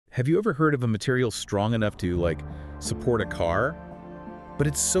Have you ever heard of a material strong enough to, like, support a car? But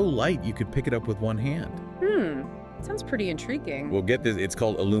it's so light you could pick it up with one hand. Sounds pretty intriguing. Well, get this, it's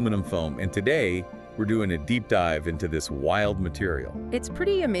called aluminum foam, and today we're doing a deep dive into this wild material. It's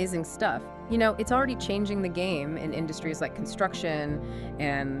pretty amazing stuff. You know, it's already changing the game in industries like construction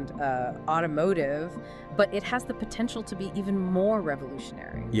and automotive, but it has the potential to be even more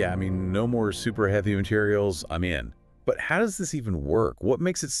revolutionary. Yeah, I mean, no more super heavy materials, I'm in. But how does this even work? What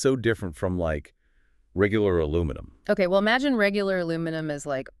makes it so different from, like, regular aluminum? Okay, well, imagine regular aluminum as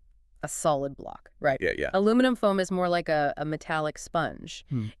like a solid block, right? Yeah. Aluminum foam is more like a metallic sponge.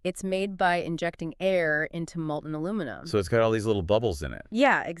 Hmm. It's made by injecting air into molten aluminum. So it's got all these little bubbles in it.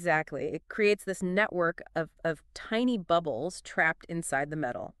 Yeah, exactly. It creates this network of tiny bubbles trapped inside the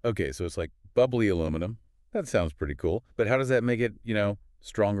metal. Okay, so it's like bubbly aluminum. That sounds pretty cool. But how does that make it,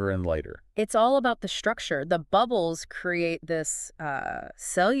 stronger and lighter? It's all about the structure. The bubbles create this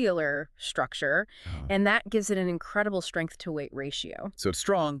cellular structure, Oh. and that gives it an incredible strength-to-weight ratio. So it's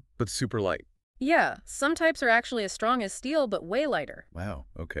strong, but super light. Yeah, some types are actually as strong as steel, but way lighter. Wow,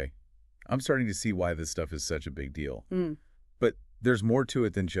 okay. I'm starting to see why this stuff is such a big deal. Mm. But there's more to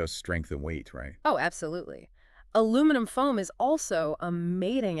it than just strength and weight, right? Oh, absolutely. Aluminum foam is also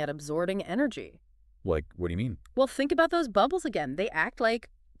amazing at absorbing energy. Like, what do you mean? Well, think about those bubbles again. They act like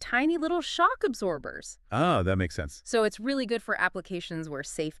tiny little shock absorbers. Ah, that makes sense. So it's really good for applications where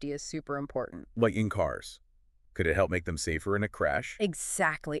safety is super important. Like in cars. Could it help make them safer in a crash?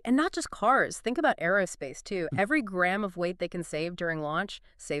 Exactly. And not just cars. Think about aerospace, too. Every gram of weight they can save during launch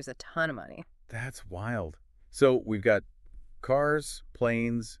saves a ton of money. That's wild. So we've got cars,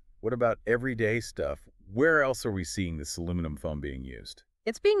 planes. What about everyday stuff? Where else are we seeing this aluminum foam being used?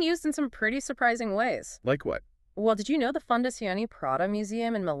 It's being used in some pretty surprising ways. Like what? Well, did you know the Fondazione Prada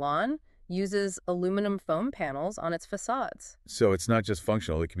Museum in Milan uses aluminum foam panels on its facades? So it's not just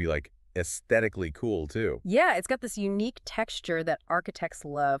functional, it can be, like, aesthetically cool, too. Yeah, it's got this unique texture that architects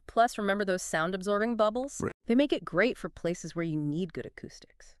love. Plus, remember those sound-absorbing bubbles? Right. They make it great for places where you need good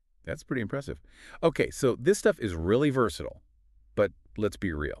acoustics. That's pretty impressive. Okay, so this stuff is really versatile, but let's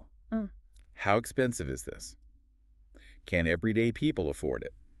be real. How expensive is this? Can everyday people afford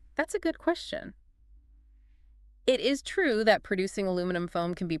it? That's a good question. It is true that producing aluminum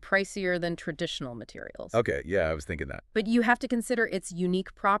foam can be pricier than traditional materials. Okay, yeah, I was thinking that. But you have to consider its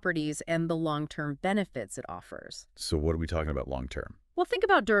unique properties and the long-term benefits it offers. So what are we talking about long term? Well, think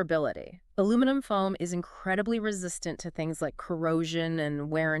about durability. Aluminum foam is incredibly resistant to things like corrosion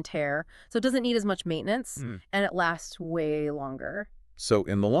and wear and tear, so it doesn't need as much maintenance, and it lasts way longer. So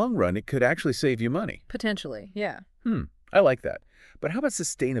in the long run, it could actually save you money. Potentially, yeah. I like that. But how about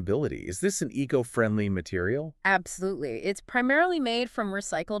sustainability? Is this an eco-friendly material? Absolutely. It's primarily made from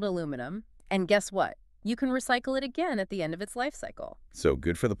recycled aluminum, and guess what? You can recycle it again at the end of its life cycle. So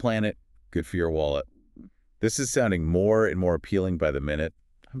good for the planet, good for your wallet. This is sounding more and more appealing by the minute.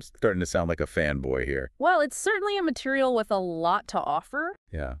 I'm starting to sound like a fanboy here. Well, it's certainly a material with a lot to offer.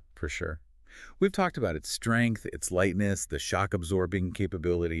 Yeah, for sure. We've talked about its strength, its lightness, the shock-absorbing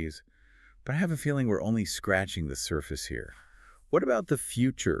capabilities, but I have a feeling we're only scratching the surface here. What about the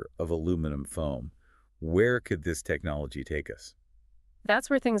future of aluminum foam? Where could this technology take us? That's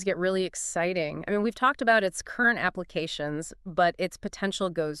where things get really exciting. I mean, we've talked about its current applications, but its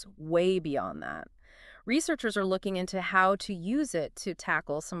potential goes way beyond that. Researchers are looking into how to use it to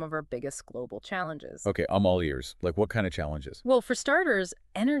tackle some of our biggest global challenges. Okay, I'm all ears. Like, what kind of challenges? Well, for starters,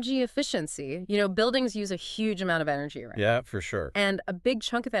 energy efficiency. You know, buildings use a huge amount of energy, right? Yeah, for sure. And a big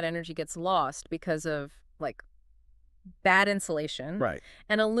chunk of that energy gets lost because of, like, bad insulation. Right.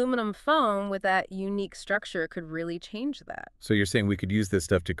 And aluminum foam with that unique structure could really change that. So you're saying we could use this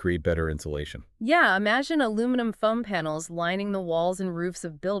stuff to create better insulation? Yeah, imagine aluminum foam panels lining the walls and roofs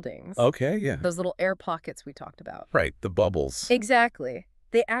of buildings. Okay, yeah. Those little air pockets we talked about. Right, the bubbles. Exactly.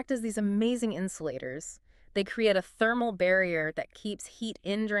 They act as these amazing insulators. They create a thermal barrier that keeps heat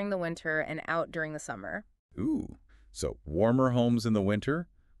in during the winter and out during the summer. Ooh, so warmer homes in the winter,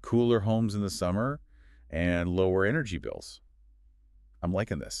 cooler homes in the summer, and lower energy bills. I'm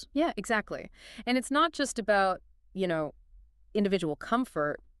liking this. Yeah, exactly. And it's not just about, individual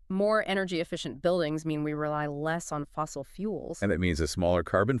comfort. More energy-efficient buildings mean we rely less on fossil fuels. And that means a smaller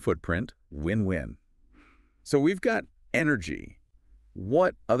carbon footprint, win-win. So we've got energy.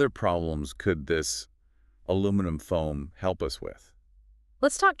 What other problems could this aluminum foam help us with?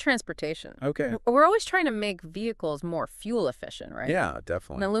 Let's talk transportation. Okay. We're always trying to make vehicles more fuel efficient, right? Yeah, And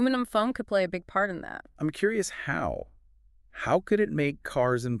definitely. aluminum foam could play a big part in that. I'm curious how. How could it make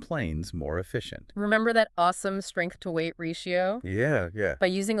cars and planes more efficient? Remember that awesome strength-to-weight ratio? Yeah, yeah. By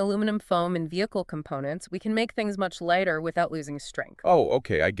using aluminum foam in vehicle components, we can make things much lighter without losing strength. Oh,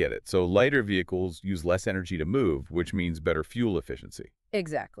 okay, I get it. So lighter vehicles use less energy to move, which means better fuel efficiency.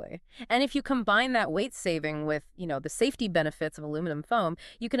 Exactly. And if you combine that weight saving with, the safety benefits of aluminum foam,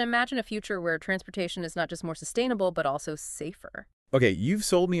 you can imagine a future where transportation is not just more sustainable, but also safer. Okay, you've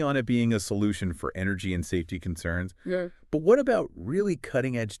sold me on it being a solution for energy and safety concerns, Yeah. but what about really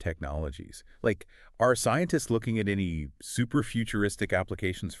cutting-edge technologies? Like, are scientists looking at any super futuristic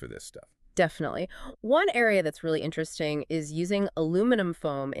applications for this stuff? Definitely. One area that's really interesting is using aluminum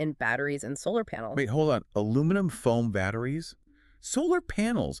foam in batteries and solar panels. Wait, hold on. Aluminum foam batteries? Solar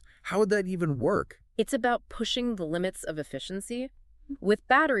panels? How would that even work? It's about pushing the limits of efficiency. With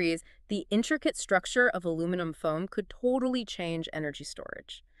batteries, the intricate structure of aluminum foam could totally change energy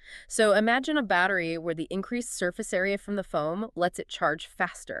storage. So imagine a battery where the increased surface area from the foam lets it charge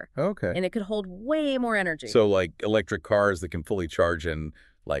faster, Okay. and it could hold way more energy. So, like, electric cars that can fully charge in,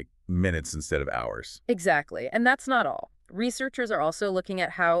 like, minutes instead of hours. Exactly. And that's not all. Researchers are also looking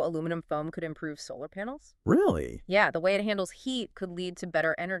at how aluminum foam could improve solar panels. Really? Yeah, the way it handles heat could lead to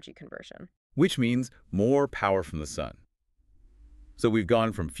better energy conversion. Which means more power from the sun. So we've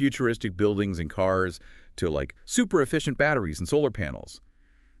gone from futuristic buildings and cars to, like, super efficient batteries and solar panels.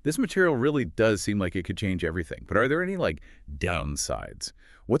 This material really does seem like it could change everything. But are there any, like, downsides?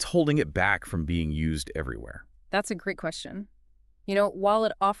 What's holding it back from being used everywhere? That's a great question. While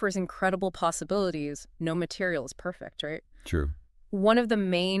it offers incredible possibilities, no material is perfect, right? True. One of the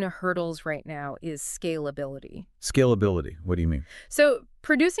main hurdles right now is scalability. Scalability. What do you mean? So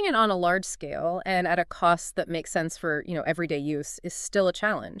producing it on a large scale and at a cost that makes sense for, everyday use is still a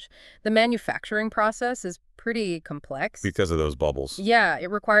challenge. The manufacturing process is pretty complex. Because of those bubbles. Yeah,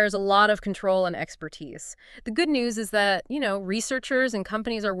 it requires a lot of control and expertise. The good news is that, researchers and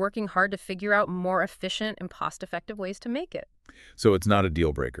companies are working hard to figure out more efficient and cost-effective ways to make it. So it's not a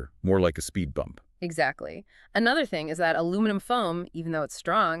deal breaker, more like a speed bump. Exactly. Another thing is that aluminum foam, even though it's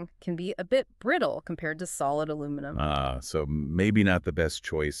strong, can be a bit brittle compared to solid aluminum. So maybe not the best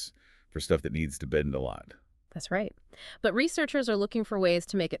choice for stuff that needs to bend a lot. That's right. But researchers are looking for ways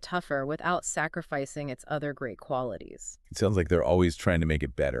to make it tougher without sacrificing its other great qualities. It sounds like they're always trying to make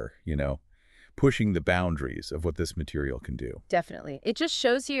it better, pushing the boundaries of what this material can do. Definitely. It just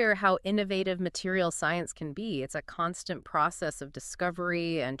shows you how innovative material science can be. It's a constant process of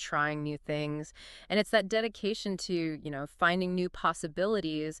discovery and trying new things. And it's that dedication to, finding new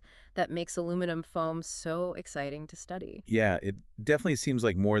possibilities that makes aluminum foam so exciting to study. Yeah, it definitely seems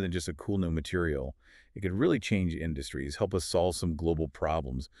like more than just a cool new material. It could really change industries, help us solve some global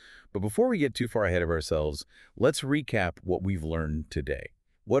problems. But before we get too far ahead of ourselves, let's recap what we've learned today.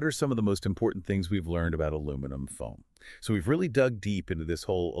 What are some of the most important things we've learned about aluminum foam? So we've really dug deep into this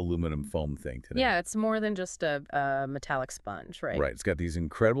whole aluminum foam thing today. Yeah, it's more than just a metallic sponge, right? Right, it's got these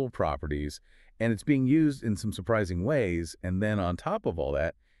incredible properties, and it's being used in some surprising ways. And then on top of all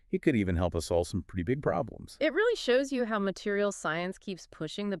that, it could even help us solve some pretty big problems. It really shows you how material science keeps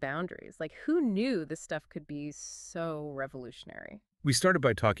pushing the boundaries. Like, who knew this stuff could be so revolutionary? We started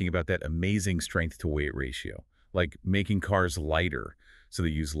by talking about that amazing strength-to-weight ratio, like making cars lighter so they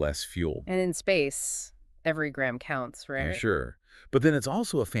use less fuel. And in space, every gram counts, Yeah, right? sure. But then it's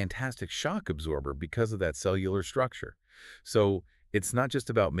also a fantastic shock absorber because of that cellular structure. So it's not just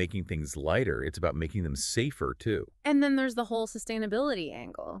about making things lighter, it's about making them safer too. And then there's the whole sustainability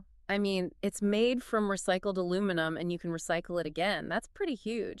angle. I mean, it's made from recycled aluminum and you can recycle it again. That's pretty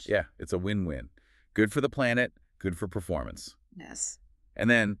huge. Yeah, it's a win-win. Good for the planet, good for performance. Yes. And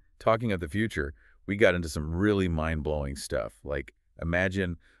then, talking of the future, we got into some really mind-blowing stuff, like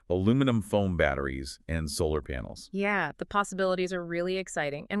imagine aluminum foam batteries and solar panels. Yeah, the possibilities are really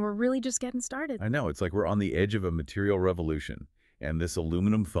exciting, and we're really just getting started. I know, it's like we're on the edge of a material revolution, and this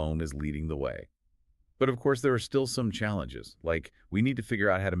aluminum foam is leading the way. But of course, there are still some challenges, like we need to figure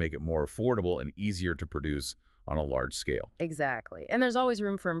out how to make it more affordable and easier to produce on a large scale. Exactly. And there's always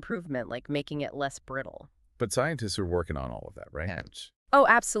room for improvement, like making it less brittle. But scientists are working on all of that, right? Yeah. Oh,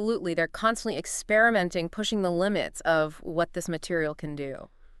 absolutely. They're constantly experimenting, pushing the limits of what this material can do.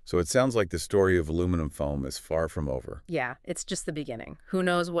 So it sounds like the story of aluminum foam is far from over. Yeah, it's just the beginning. Who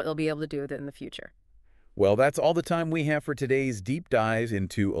knows what they'll be able to do with it in the future. Well, that's all the time we have for today's deep dive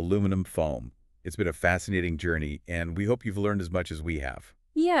into aluminum foam. It's been a fascinating journey, and we hope you've learned as much as we have.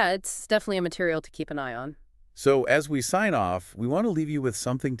 Yeah, it's definitely a material to keep an eye on. So as we sign off, we want to leave you with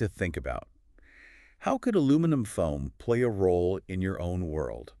something to think about. How could aluminum foam play a role in your own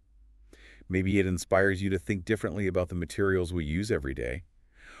world? Maybe it inspires you to think differently about the materials we use every day.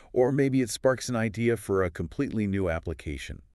 Or maybe it sparks an idea for a completely new application.